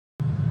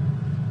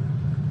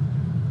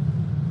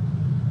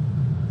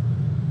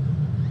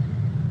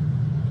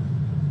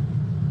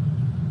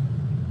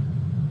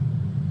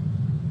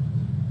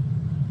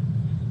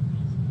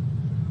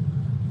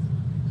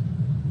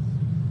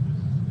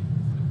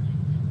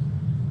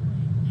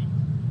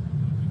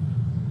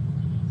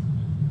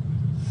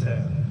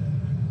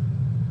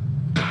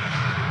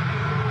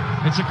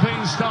It's a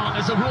clean start.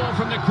 There's a roar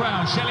from the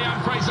crowd.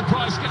 Shelly-Ann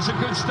Fraser-Pryce gets a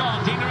good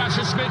start. Dina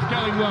Asher-Smith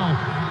going well.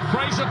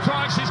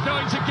 Fraser-Pryce is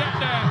going to get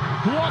there.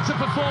 What a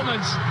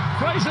performance.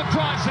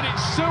 Fraser-Pryce, and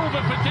it's silver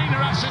for Dina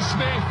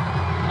Asher-Smith.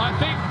 I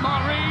think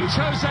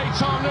Marie-José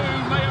Tarnoux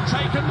may have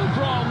taken the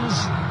bronze.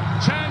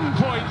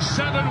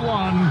 10.71.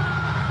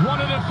 One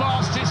of the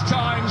fastest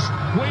times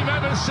we've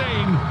ever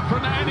seen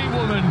from any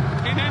woman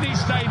in any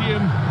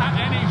stadium at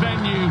any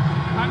venue.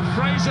 And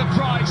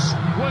Fraser-Pryce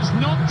was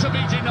not to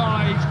be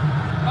denied.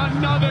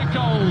 Another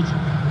gold.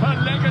 Her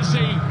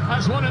legacy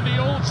as one of the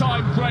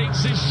all-time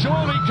greats is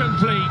surely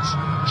complete.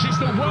 She's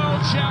the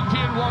world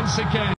champion once again.